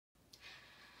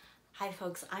Hi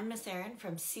folks, I'm Miss Erin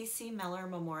from C.C. Mellor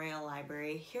Memorial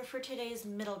Library here for today's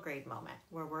middle grade moment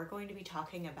where we're going to be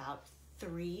talking about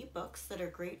 3 books that are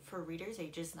great for readers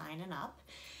ages 9 and up.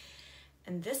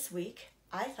 And this week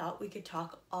I thought we could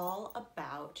talk all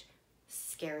about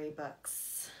scary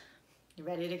books. You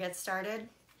ready to get started?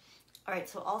 Alright,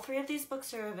 so all 3 of these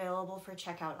books are available for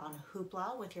checkout on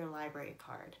Hoopla with your library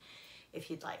card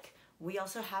if you'd like. We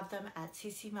also have them at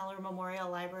C.C. Mellor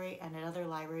Memorial Library and at other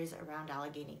libraries around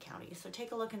Allegheny County. So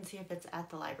take a look and see if it's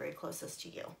at the library closest to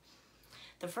you.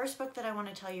 The first book that I want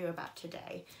to tell you about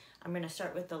today, I'm going to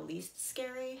start with the least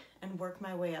scary and work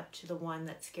my way up to the one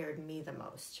that scared me the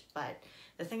most. But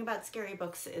the thing about scary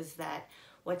books is that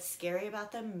what's scary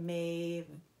about them may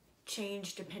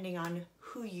change depending on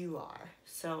who you are.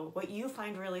 So what you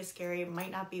find really scary might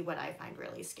not be what I find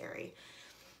really scary.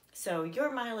 So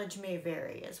your mileage may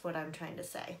vary is what I'm trying to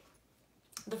say.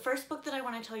 The first book that I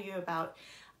want to tell you about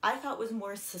I thought was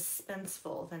more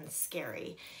suspenseful than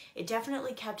scary. It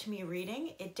definitely kept me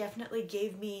reading. It definitely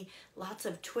gave me lots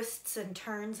of twists and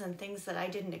turns and things that I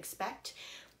didn't expect,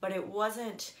 but it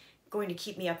wasn't going to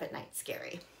keep me up at night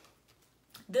scary.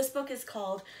 This book is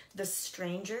called The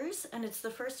Strangers, and it's the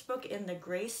first book in the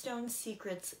Greystone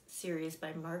Secrets series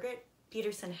by Margaret,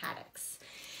 Peterson, Haddix.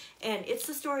 And it's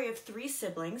the story of 3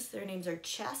 siblings. Their names are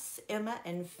Chess, Emma,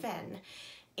 and Fenn.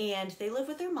 And they live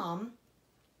with their mom.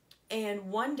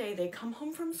 And one day they come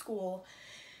home from school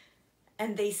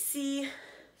and they see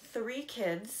 3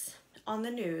 kids on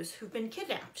the news who've been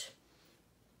kidnapped.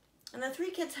 And the 3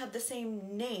 kids have the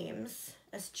same names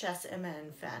as Chess, Emma,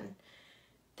 and Fenn.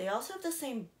 They also have the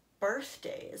same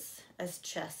birthdays as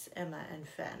Chess, Emma, and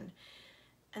Fenn.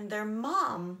 And their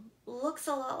mom looks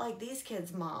a lot like these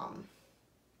kids' mom.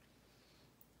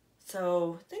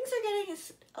 So things are getting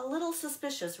a little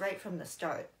suspicious right from the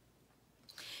start.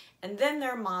 And then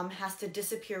their mom has to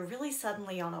disappear really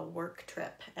suddenly on a work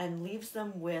trip and leaves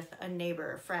them with a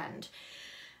neighbor, a friend.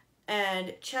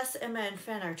 And Chess, Emma, and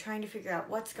Fenn are trying to figure out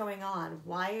what's going on.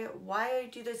 Why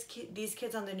do these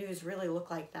kids on the news really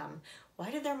look like them? Why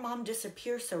did their mom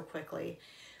disappear so quickly?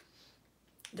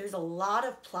 There's a lot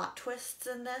of plot twists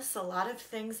in this, a lot of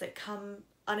things that come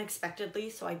unexpectedly,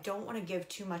 so I don't want to give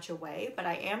too much away, but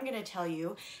I am going to tell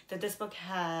you that this book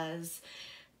has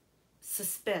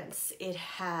suspense. It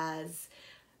has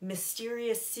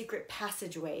mysterious secret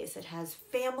passageways. It has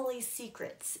family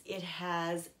secrets. It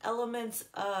has elements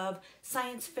of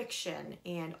science fiction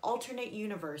and alternate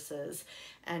universes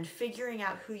and figuring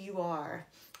out who you are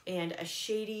and a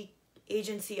shady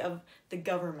agency of the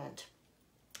government.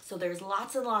 So there's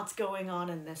lots and lots going on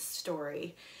in this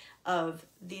story of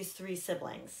these 3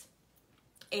 siblings.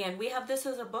 And we have this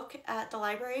as a book at the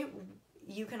library.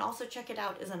 You can also check it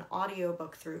out as an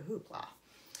audiobook through Hoopla.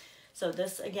 So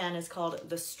this again is called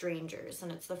The Strangers,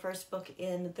 and it's the first book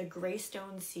in the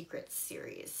Greystone Secrets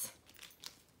series.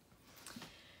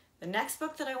 The next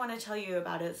book that I want to tell you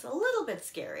about is a little bit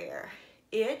scarier.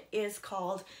 It is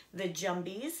called The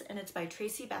Jumbies, and it's by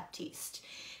Tracey, Baptiste.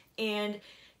 And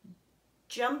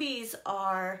Jumbies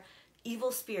are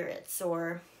evil spirits,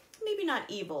 or maybe not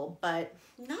evil, but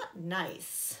not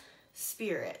nice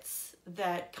spirits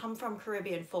that come from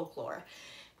Caribbean folklore.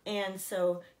 And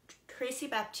so Tracey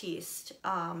Baptiste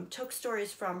took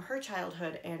stories from her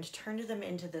childhood and turned them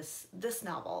into this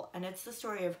novel. And it's the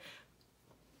story of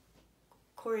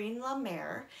Corinne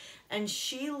Lamere, and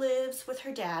she lives with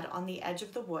her dad on the edge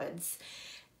of the woods.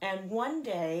 And one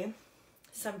day,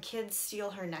 some kids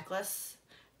steal her necklace,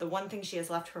 the one thing she has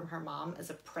left from her mom,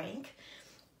 as a prank,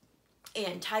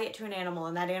 and tie it to an animal,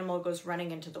 and that animal goes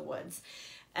running into the woods.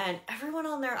 And everyone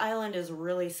on their island is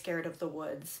really scared of the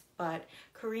woods, but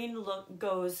Corinne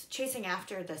goes chasing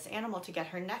after this animal to get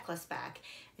her necklace back,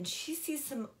 and she sees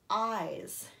some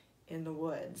eyes in the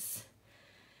woods.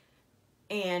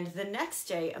 And the next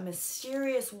day, a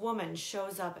mysterious woman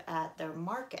shows up at their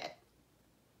market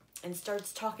and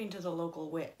starts talking to the local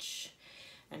witch.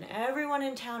 And everyone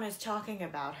in town is talking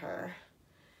about her.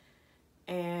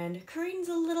 And Corinne's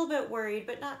a little bit worried,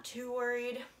 but not too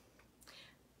worried.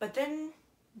 But then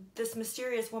this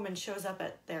mysterious woman shows up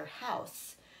at their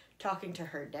house talking to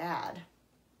her dad.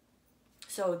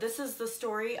 So this is the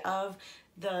story of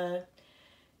the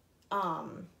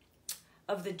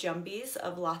Jumbies,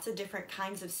 of lots of different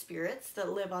kinds of spirits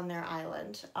that live on their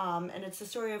island. And it's the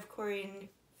story of Corinne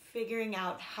figuring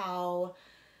out how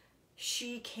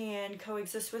she can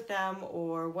coexist with them,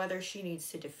 or whether she needs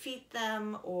to defeat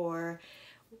them, or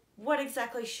what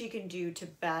exactly she can do to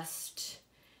best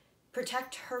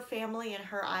protect her family and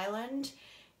her island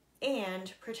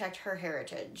and protect her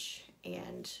heritage.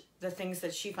 and the things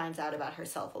that she finds out about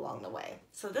herself along the way.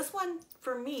 So this one,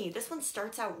 for me, this one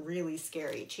starts out really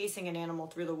scary, chasing an animal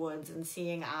through the woods and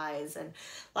seeing eyes and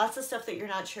lots of stuff that you're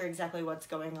not sure exactly what's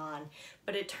going on.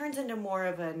 But it turns into more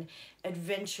of an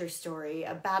adventure story,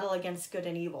 a battle against good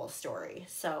and evil story.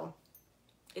 So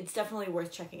it's definitely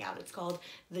worth checking out. It's called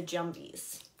The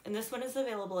Jumbies. And this one is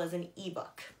available as an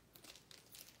ebook.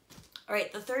 All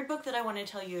right, the third book that I want to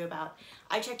tell you about,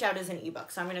 I checked out as an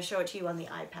ebook, so I'm going to show it to you on the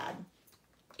iPad.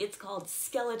 It's called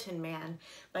Skeleton Man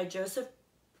by Joseph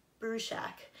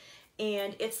Bruchac,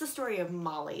 and it's the story of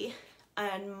Molly.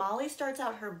 And Molly starts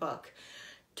out her book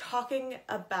talking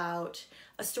about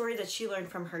a story that she learned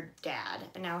from her dad.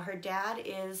 And now her dad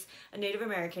is a Native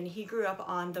American. He grew up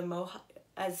on the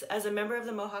as a member of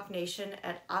the Mohawk Nation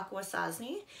at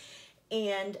Akwesasne.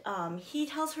 And he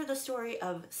tells her the story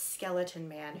of Skeleton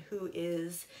Man, who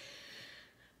is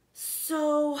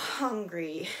so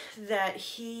hungry that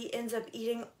he ends up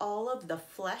eating all of the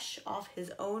flesh off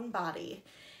his own body.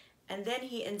 And then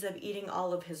he ends up eating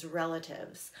all of his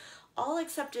relatives, all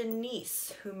except a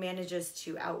niece who manages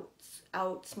to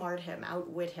outsmart him,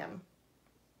 outwit him.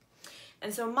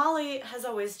 And so Molly has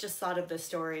always just thought of this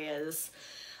story as,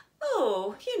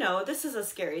 oh, you know, this is a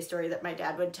scary story that my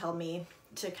dad would tell me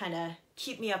to kind of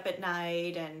keep me up at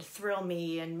night and thrill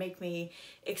me and make me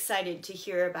excited to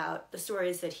hear about the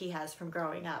stories that he has from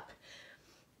growing up.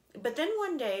 But then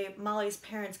one day, Molly's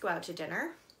parents go out to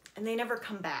dinner and they never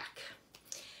come back.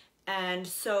 And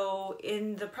so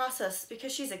in the process,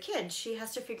 because she's a kid, she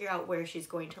has to figure out where she's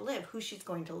going to live, who she's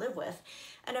going to live with.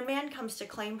 And a man comes to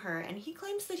claim her, and he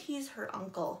claims that he's her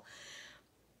uncle.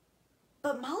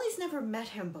 But Molly's never met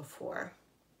him before.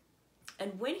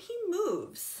 And when he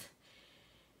moves,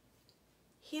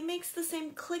 he makes the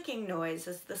same clicking noise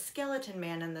as the skeleton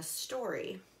man in the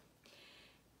story.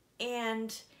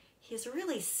 And he's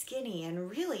really skinny and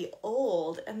really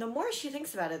old. And the more she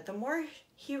thinks about it, the more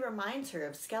he reminds her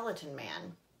of Skeleton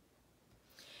Man.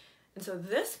 And so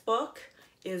this book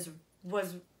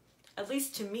was, at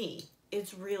least to me,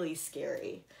 it's really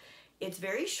scary. It's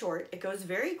very short. It goes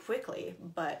very quickly,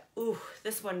 but ooh,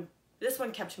 this one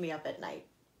kept me up at night.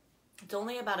 It's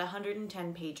only about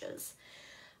 110 pages.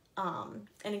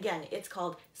 And again, it's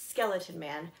called Skeleton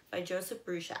Man by Joseph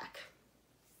Bruchac.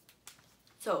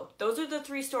 So those are the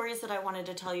three stories that I wanted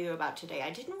to tell you about today. I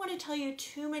didn't want to tell you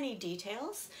too many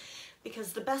details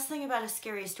because the best thing about a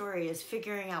scary story is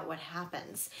figuring out what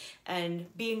happens and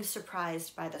being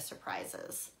surprised by the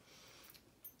surprises.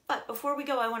 But before we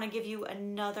go, I want to give you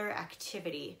another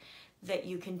activity that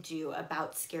you can do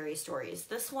about scary stories.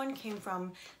 This one came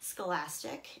from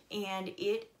Scholastic, and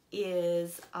it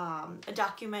is a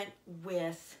document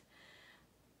with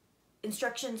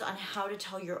instructions on how to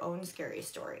tell your own scary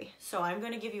story. So I'm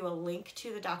going to give you a link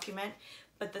to the document,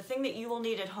 but the thing that you will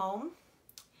need at home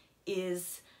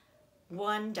is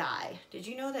one die. Did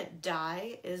you know that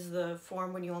die is the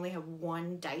form when you only have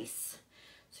one dice?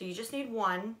 So you just need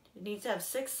one. It needs to have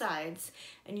 6 sides,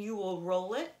 and you will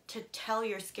roll it to tell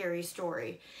your scary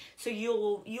story. So you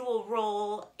will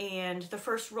roll, and the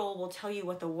first roll will tell you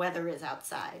what the weather is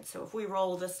outside. So if we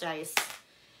roll this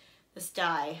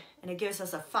die, and it gives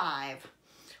us a 5,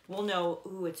 we'll know,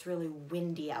 ooh, it's really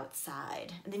windy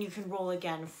outside. And then you can roll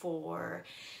again for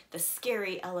the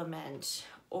scary element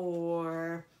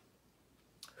or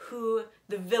who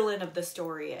the villain of the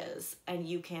story is. And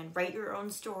you can write your own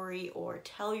story or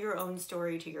tell your own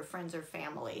story to your friends or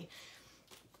family.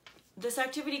 This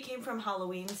activity came from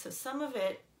Halloween, so some of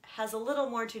it has a little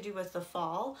more to do with the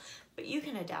fall, but you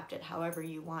can adapt it however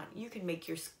you want. You can make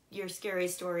your scary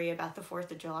story about the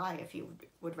 4th of July if you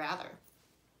would rather.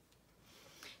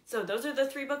 So those are the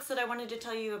 3 books that I wanted to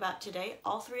tell you about today.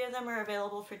 All 3 of them are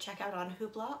available for checkout on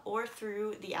Hoopla or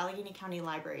through the Allegheny County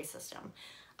Library System.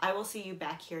 I will see you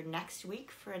back here next week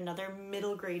for another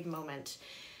middle grade moment.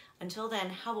 Until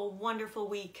then, have a wonderful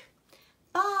week.